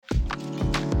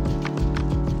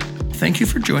Thank you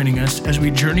for joining us as we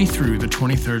journey through the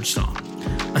 23rd Psalm,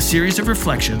 a series of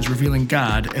reflections revealing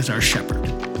God as our shepherd.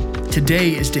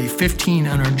 Today is day 15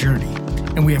 on our journey,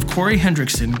 and we have Corey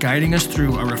Hendrickson guiding us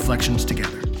through our reflections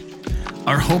together.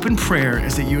 Our hope and prayer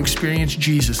is that you experience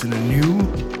Jesus in a new,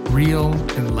 real,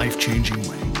 and life-changing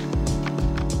way.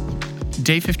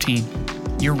 Day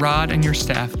 15, Your rod and your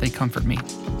staff, they comfort me.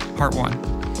 Part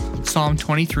 1, Psalm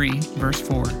 23, verse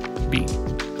 4, B.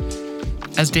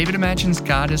 As David imagines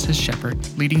God as his shepherd,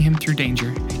 leading him through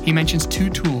danger, he mentions two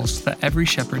tools that every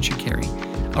shepherd should carry,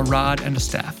 a rod and a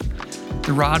staff.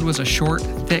 The rod was a short,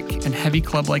 thick, and heavy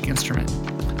club-like instrument.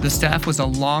 The staff was a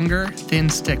longer, thin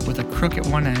stick with a crook at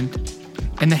one end.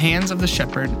 In the hands of the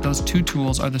shepherd, those two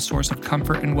tools are the source of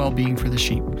comfort and well-being for the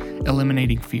sheep,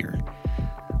 eliminating fear.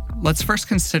 Let's first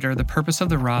consider the purpose of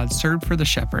the rod served for the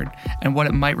shepherd and what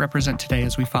it might represent today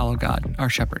as we follow God, our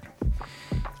shepherd.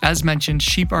 As mentioned,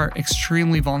 sheep are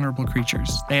extremely vulnerable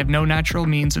creatures. They have no natural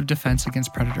means of defense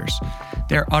against predators.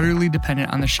 They are utterly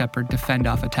dependent on the shepherd to fend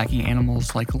off attacking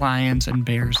animals like lions and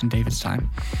bears in David's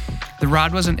time. The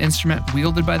rod was an instrument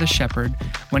wielded by the shepherd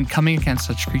when coming against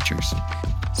such creatures.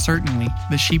 Certainly,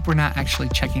 the sheep were not actually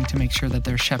checking to make sure that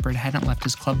their shepherd hadn't left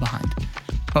his club behind.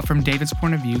 But from David's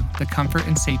point of view, the comfort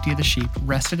and safety of the sheep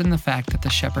rested in the fact that the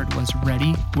shepherd was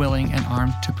ready, willing, and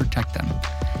armed to protect them.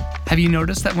 Have you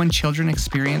noticed that when children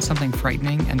experience something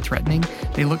frightening and threatening,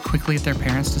 they look quickly at their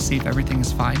parents to see if everything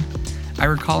is fine? I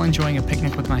recall enjoying a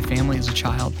picnic with my family as a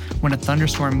child when a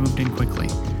thunderstorm moved in quickly.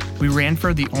 We ran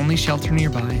for the only shelter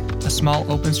nearby, a small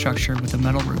open structure with a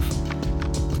metal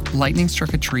roof. Lightning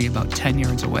struck a tree about 10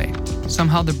 yards away.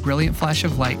 Somehow the brilliant flash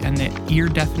of light and the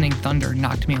ear-deafening thunder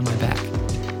knocked me on my back.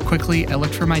 Quickly, I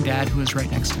looked for my dad, who was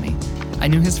right next to me. I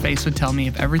knew his face would tell me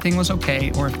if everything was okay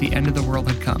or if the end of the world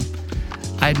had come.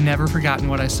 I had never forgotten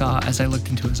what I saw as I looked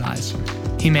into his eyes.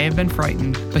 He may have been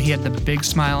frightened, but he had the big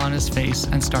smile on his face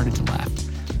and started to laugh.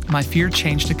 My fear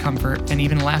changed to comfort and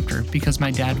even laughter because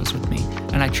my dad was with me,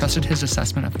 and I trusted his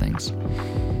assessment of things.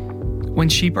 When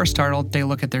sheep are startled, they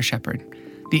look at their shepherd.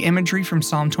 The imagery from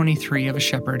Psalm 23 of a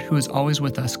shepherd who is always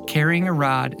with us, carrying a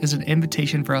rod, is an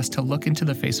invitation for us to look into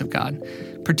the face of God,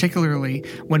 particularly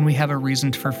when we have a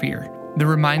reason for fear. The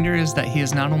reminder is that he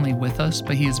is not only with us,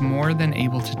 but he is more than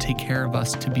able to take care of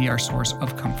us to be our source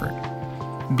of comfort.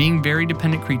 Being very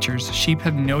dependent creatures, sheep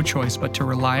have no choice but to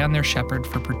rely on their shepherd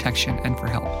for protection and for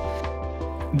help.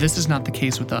 This is not the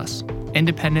case with us.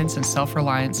 Independence and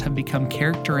self-reliance have become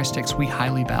characteristics we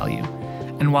highly value.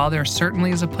 And while there certainly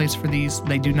is a place for these,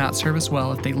 they do not serve us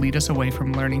well if they lead us away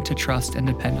from learning to trust and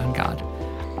depend on God.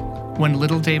 When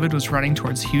little David was running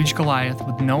towards huge Goliath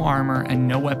with no armor and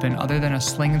no weapon other than a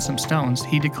sling and some stones,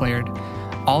 he declared,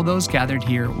 "All those gathered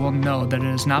here will know that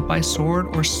it is not by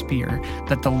sword or spear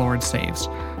that the Lord saves.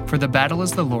 For the battle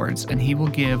is the Lord's, and he will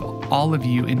give all of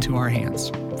you into our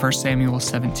hands." 1 Samuel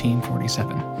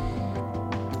 17:47.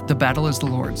 The battle is the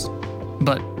Lord's.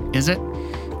 But is it?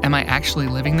 Am I actually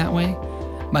living that way?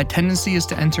 My tendency is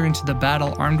to enter into the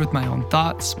battle armed with my own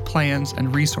thoughts, plans,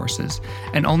 and resources,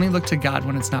 and only look to God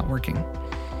when it's not working.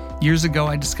 Years ago,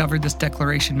 I discovered this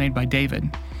declaration made by David.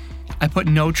 "I put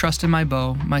no trust in my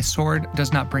bow, my sword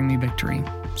does not bring me victory."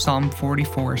 Psalm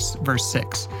 44, verse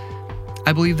 6.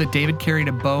 I believe that David carried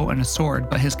a bow and a sword,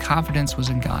 but his confidence was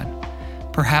in God.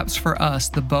 Perhaps for us,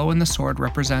 the bow and the sword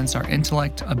represents our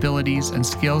intellect, abilities, and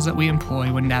skills that we employ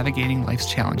when navigating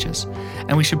life's challenges,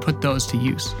 and we should put those to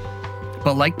use.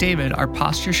 But like David, our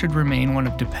posture should remain one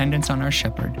of dependence on our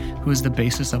shepherd, who is the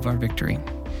basis of our victory.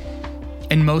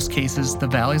 In most cases, the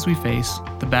valleys we face,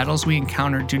 the battles we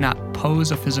encounter do not pose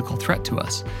a physical threat to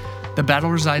us. The battle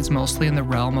resides mostly in the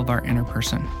realm of our inner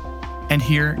person. And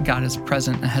here, God is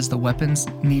present and has the weapons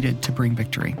needed to bring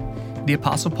victory. The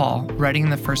Apostle Paul, writing in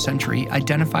the 1st century,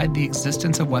 identified the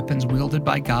existence of weapons wielded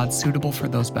by God suitable for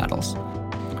those battles.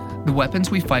 The weapons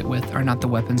we fight with are not the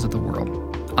weapons of the world.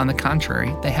 On the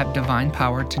contrary, they have divine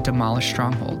power to demolish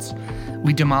strongholds.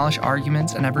 We demolish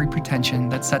arguments and every pretension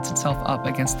that sets itself up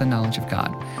against the knowledge of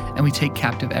God, and we take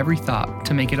captive every thought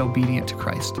to make it obedient to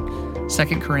Christ.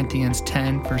 2 Corinthians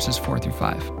 10, verses 4 through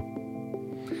 5.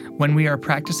 When we are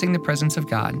practicing the presence of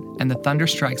God and the thunder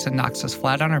strikes and knocks us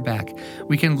flat on our back,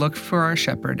 we can look for our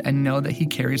shepherd and know that he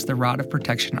carries the rod of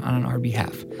protection on our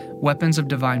behalf, weapons of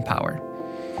divine power,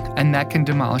 and that can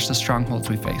demolish the strongholds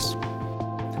we face.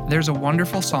 There's a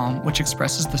wonderful psalm which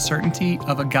expresses the certainty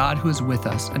of a God who is with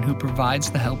us and who provides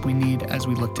the help we need as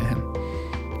we look to him.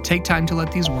 Take time to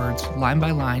let these words, line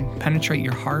by line, penetrate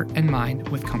your heart and mind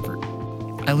with comfort.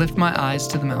 I lift my eyes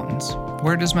to the mountains.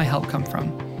 Where does my help come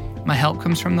from? My help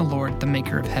comes from the Lord, the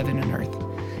maker of heaven and earth.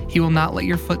 He will not let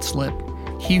your foot slip.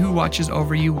 He who watches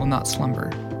over you will not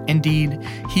slumber. Indeed,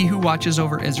 he who watches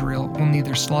over Israel will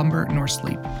neither slumber nor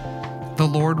sleep. The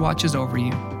Lord watches over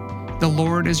you. The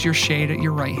Lord is your shade at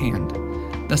your right hand.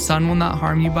 The sun will not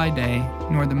harm you by day,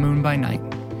 nor the moon by night.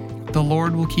 The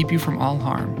Lord will keep you from all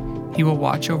harm. He will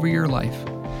watch over your life.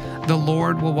 The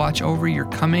Lord will watch over your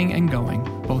coming and going,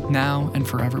 both now and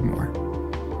forevermore.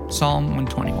 Psalm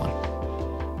 121.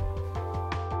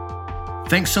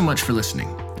 Thanks so much for listening.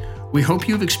 We hope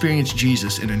you've experienced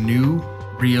Jesus in a new,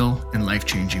 real, and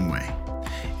life-changing way.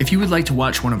 If you would like to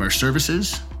watch one of our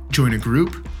services, join a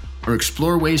group, or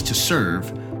explore ways to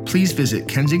serve, please visit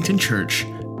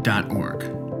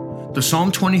kensingtonchurch.org. The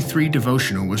Psalm 23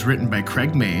 devotional was written by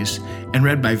Craig Mays and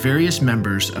read by various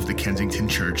members of the Kensington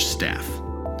Church staff.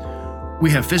 We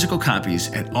have physical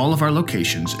copies at all of our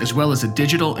locations, as well as the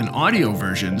digital and audio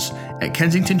versions at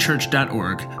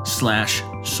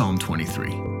kensingtonchurch.org/Psalm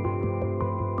 23.